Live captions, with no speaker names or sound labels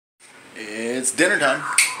It's dinner time,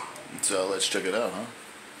 so let's check it out, huh?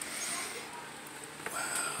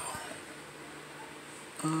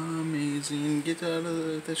 Wow. Amazing. Get out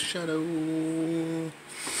of the shadow.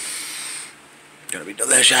 Gonna be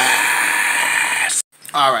delicious.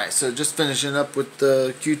 Alright, so just finishing up with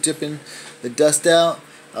the Q-tipping the dust out.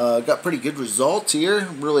 Got pretty good results here.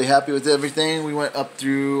 Really happy with everything. We went up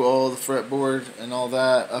through all the fretboard and all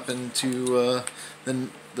that, up into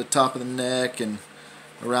the top of the neck and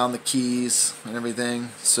around the keys and everything.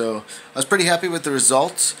 So I was pretty happy with the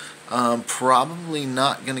results. Probably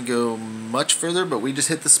not going to go much further, but we just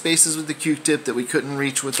hit the spaces with the Q-tip that we couldn't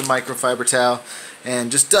reach with the microfiber towel,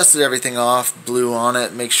 and just dusted everything off, blew on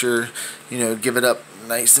it, make sure, you know, give it up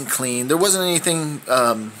nice and clean. There wasn't anything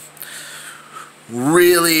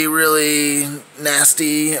really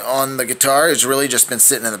nasty on the guitar. It's really just been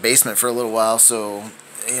sitting in the basement for a little while, so,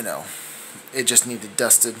 you know, it just needed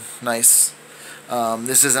dusted nice.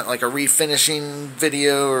 This isn't like a refinishing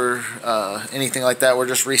video or anything like that. We're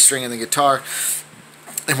just restringing the guitar,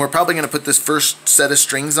 and we're probably going to put this first set of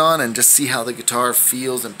strings on and just see how the guitar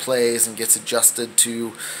feels and plays and gets adjusted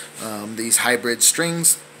to these hybrid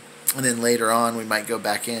strings. And then later on we might go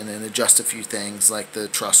back in and adjust a few things like the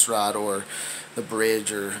truss rod or the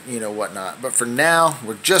bridge or, you know, whatnot. But for now,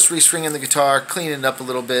 we're just restringing the guitar, cleaning it up a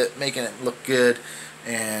little bit, making it look good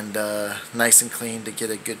and nice and clean to get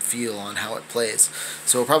a good feel on how it plays.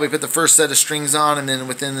 So we'll probably put the first set of strings on, and then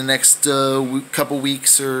within the next couple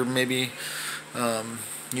weeks, or maybe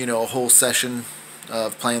you know, a whole session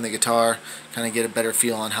of playing the guitar, kind of get a better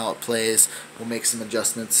feel on how it plays. We'll make some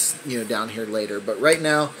adjustments, you know, down here later. But right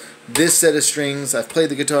now, this set of strings, I've played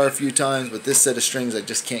the guitar a few times, but this set of strings I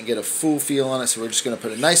just can't get a full feel on it, so we're just going to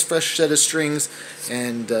put a nice fresh set of strings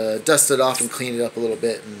and dust it off and clean it up a little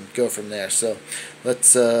bit and go from there. So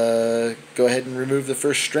let's go ahead and remove the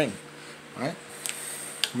first string. Alright,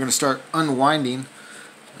 we're going to start unwinding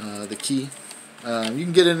the key. You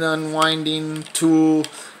can get an unwinding tool.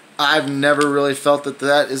 I've never really felt that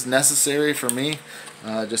that is necessary for me.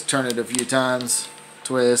 Just turn it a few times,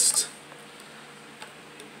 twist.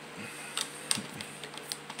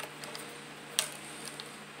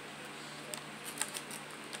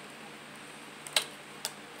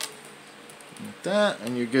 Like that,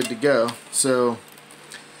 and you're good to go. So,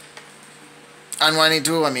 unwinding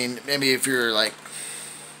tool, I mean, maybe if you're like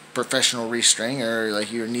professional restring, or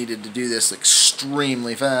like you're needed to do this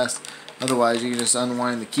extremely fast. Otherwise, you can just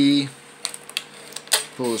unwind the key,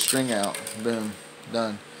 pull the string out, boom,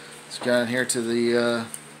 done. So go down here to the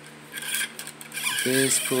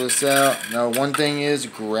this, pull this out. Now, one thing is,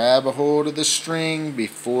 grab a hold of the string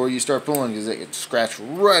before you start pulling, because it can scratch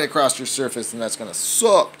right across your surface, and that's gonna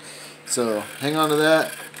suck. So hang on to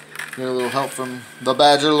that. Get a little help from the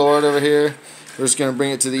Badger Lord over here. We're just gonna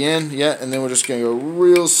bring it to the end, yeah, and then we're just gonna go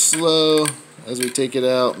real slow as we take it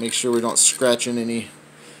out. Make sure we don't scratch in any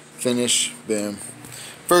finish. Boom.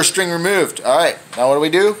 First string removed. Alright, now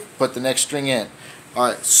what do? Put the next string in.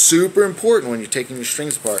 Alright, super important when you're taking your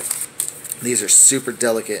strings apart. These are super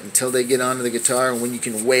delicate until they get onto the guitar, and when you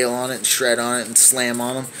can wail on it and shred on it and slam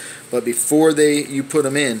on them. But before you put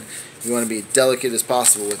them in, you want to be delicate as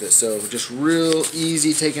possible with it. So just real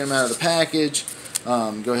easy taking them out of the package.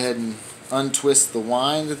 Go ahead and untwist the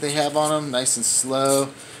wind that they have on them, nice and slow.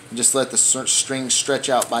 And just let the string stretch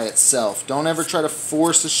out by itself. Don't ever try to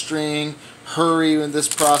force a string. Hurry with this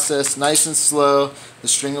process, nice and slow. The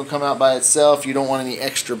string will come out by itself. You don't want any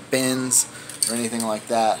extra bends or anything like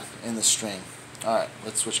that in the string. Alright,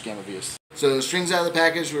 let's switch camera views. So the string's out of the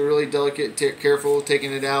package. We're really delicate, careful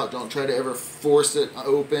taking it out. Don't try to ever force it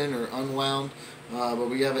open or unwound. But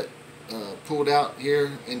we have it pulled out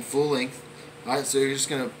here in full length. Alright, so you're just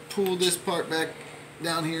going to pull this part back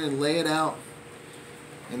down here and lay it out.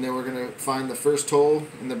 And then we're going to find the first hole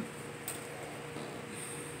in the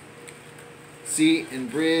seat and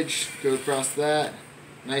bridge, go across that,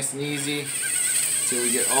 nice and easy, so we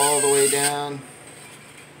get all the way down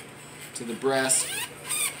to the brass.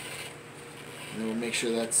 And then we'll make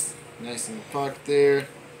sure that's nice and parked there.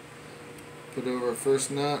 Put over our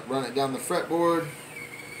first nut, run it down the fretboard.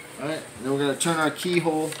 Alright, then we're going to turn our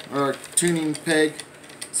keyhole, or our tuning peg,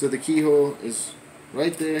 so the keyhole is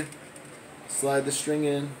right there. Slide the string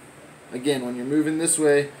in. Again, when you're moving this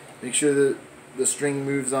way, make sure that the string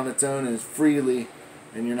moves on its own and is freely,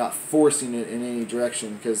 and you're not forcing it in any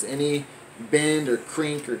direction, because any bend or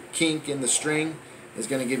crink or kink in the string is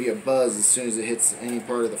going to give you a buzz as soon as it hits any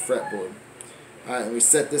part of the fretboard. Alright, and we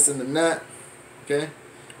set this in the nut. Okay,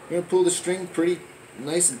 we're going to pull the string pretty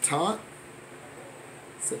nice and taut.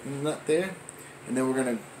 Set the nut there, and then we're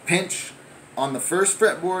going to pinch on the first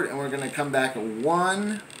fretboard, and we're going to come back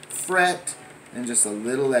one fret and just a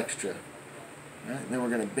little extra. Alright, then we're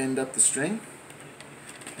going to bend up the string.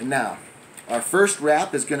 And now, our first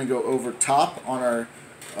wrap is going to go over top on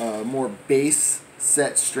our more base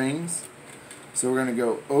set strings. So we're going to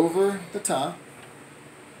go over the top.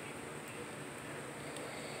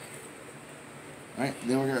 Alright,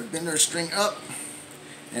 then we're going to bend our string up.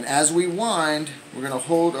 And as we wind, we're going to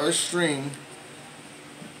hold our string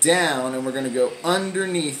down and we're going to go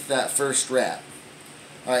underneath that first wrap.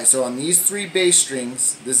 Alright, so on these 3 bass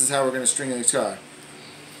strings, this is how we're going to string the guitar.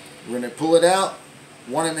 We're going to pull it out,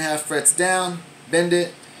 1.5 frets down, bend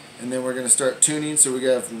it, and then we're going to start tuning. So we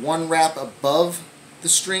have 1 wrap above the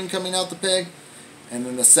string coming out the peg, and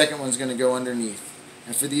then the second one's going to go underneath.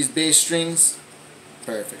 And for these bass strings,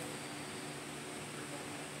 perfect.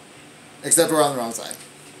 Except we're on the wrong side.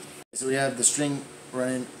 So we have the string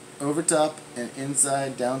running over top and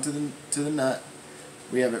inside down to the nut.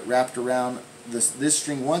 We have it wrapped around this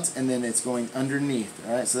string once, and then it's going underneath.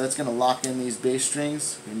 Alright, so that's going to lock in these bass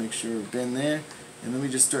strings. We make sure we bend there, and then we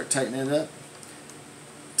just start tightening it up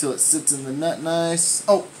until it sits in the nut nice.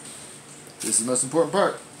 Oh, this is the most important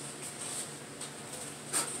part.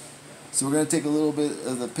 So we're going to take a little bit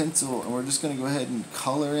of the pencil and we're just going to go ahead and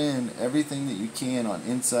color in everything that you can on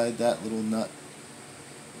inside that little nut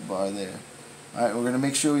bar there. Alright, we're going to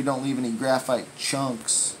make sure we don't leave any graphite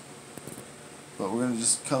chunks, but we're going to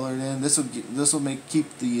just color it in. This will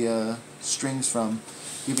keep the strings from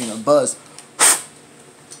giving a buzz.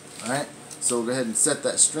 Alright, so we'll go ahead and set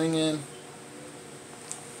that string in.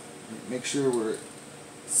 Make sure we're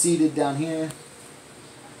seated down here.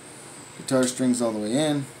 Guitar strings all the way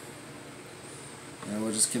in. And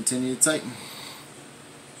we'll just continue to tighten.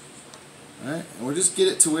 Alright, and we'll just get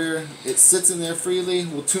it to where it sits in there freely.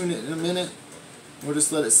 We'll tune it in a minute. We'll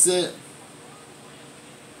just let it sit.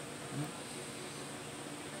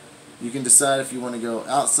 You can decide if you want to go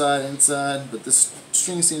outside, inside, but this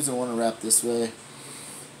string seems to want to wrap this way.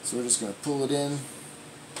 So we're just going to pull it in,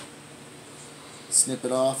 snip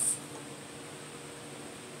it off.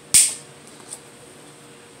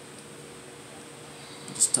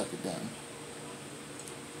 Just tuck it down.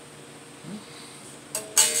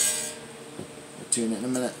 We'll tune it in a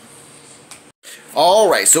minute.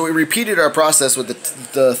 Alright, so we repeated our process with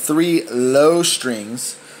the 3 low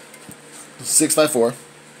strings, 6x4.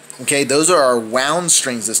 Okay, those are our wound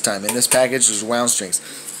strings this time. In this package, there's wound strings.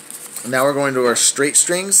 Now we're going to our straight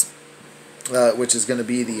strings, which is going to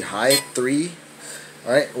be the high 3.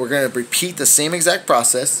 Alright, we're going to repeat the same exact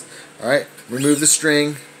process. Alright, remove the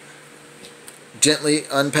string, gently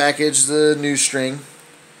unpackage the new string,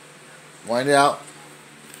 wind it out,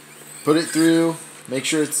 put it through, make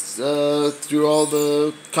sure it's through all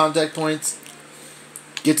the contact points,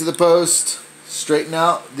 get to the post, straighten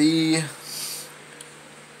out the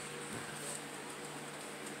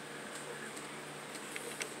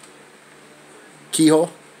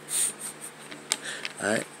keyhole.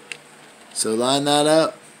 Alright, so line that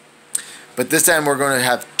up, but this time we're going to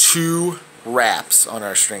have 2 wraps on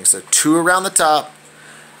our string. So 2 around the top,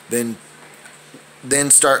 then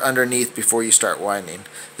start underneath before you start winding.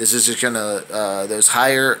 This is just gonna those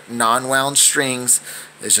higher non-wound strings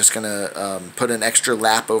is just gonna put an extra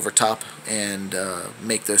lap over top and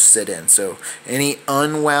make those sit in. So any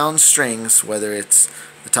unwound strings, whether it's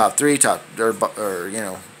the top 3, or you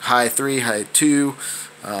know, high 3, high 2,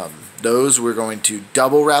 those we're going to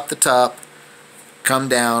double wrap the top, come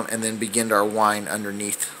down, and then begin our wind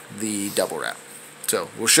underneath the double wrap. So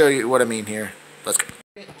we'll show you what I mean here. Let's go.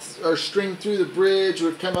 Our string through the bridge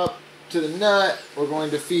would come up to the nut. We're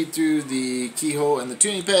going to feed through the keyhole and the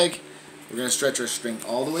tuning peg. We're going to stretch our string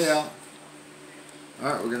all the way out.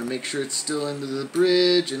 Alright, we're going to make sure it's still into the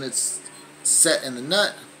bridge and it's set in the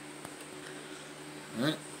nut.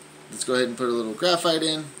 Alright, let's go ahead and put a little graphite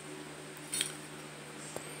in.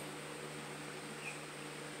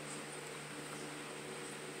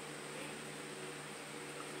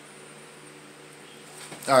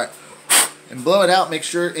 Alright, and blow it out. Make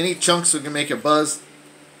sure any chunks can make a buzz,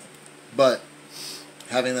 but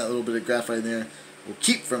having that little bit of graphite in there will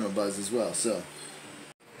keep from a buzz as well. So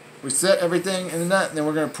we set everything in the nut, and then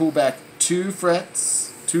we're going to pull back 2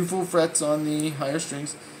 frets, 2 full frets on the higher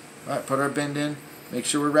strings. Alright, put our bend in. Make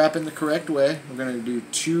sure we're wrapping the correct way. We're going to do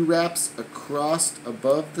 2 wraps across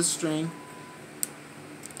above the string,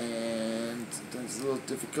 and sometimes it's a little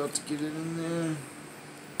difficult to get it in there.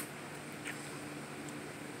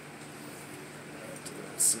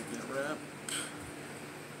 Second wrap.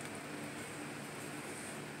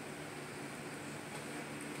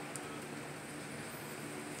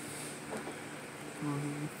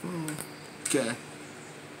 Okay.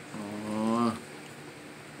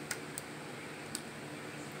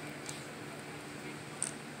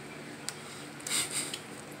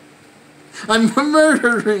 I'm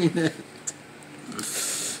murdering it.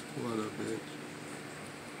 What a bitch.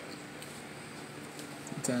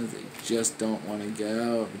 Sometimes they just don't want to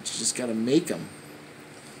go, but you just gotta make them.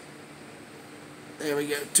 There we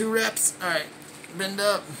go, 2 reps. Alright, bend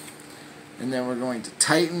up. And then we're going to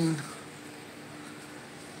tighten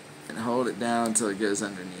and hold it down until it goes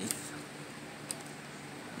underneath.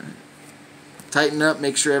 Right. Tighten up,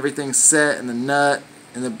 make sure everything's set in the nut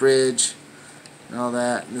and the bridge and all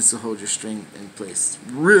that. And this will hold your string in place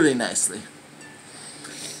really nicely.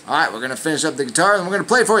 Alright, we're going to finish up the guitar and we're going to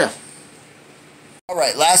play it for you.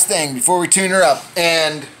 Alright, last thing before we tune her up.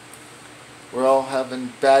 And we're all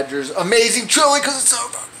having Badger's amazing trilling because it's so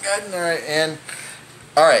fucking good.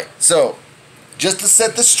 Alright, so just to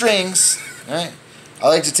set the strings, alright, I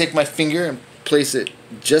like to take my finger and place it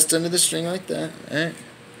just under the string like that, alright,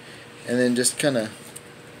 and then just kind of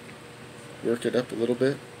work it up a little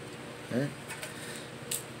bit, alright,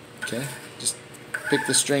 okay, just pick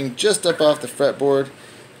the string just up off the fretboard,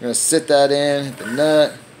 we're going to sit that in, hit the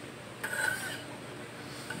nut,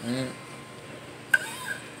 alright.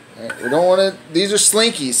 Alright, we don't want to, these are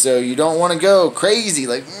slinky, so you don't want to go crazy,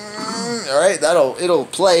 like, alright, it'll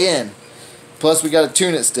play in. Plus we got to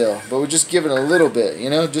tune it still, but we're just giving a little bit,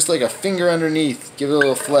 you know, just like a finger underneath, give it a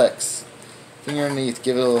little flex. Finger underneath,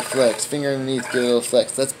 give it a little flex. Finger underneath, give it a little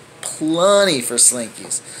flex. That's plenty for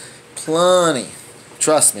slinkies. Plenty.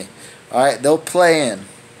 Trust me. Alright, they'll play in.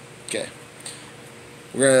 Okay.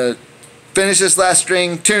 We're going to finish this last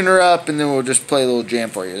string, tune her up, and then we'll just play a little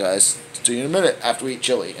jam for you guys. See you in a minute after we eat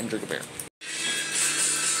chili and drink a beer.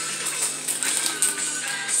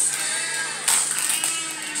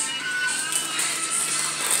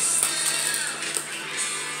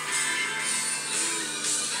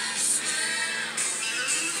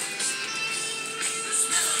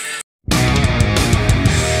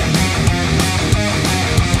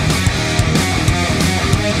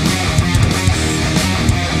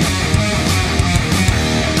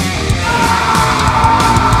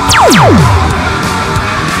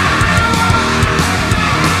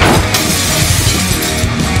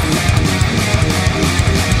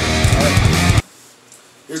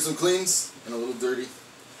 Here's some cleans and a little dirty.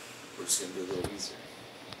 We're just going to do a little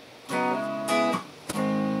easier.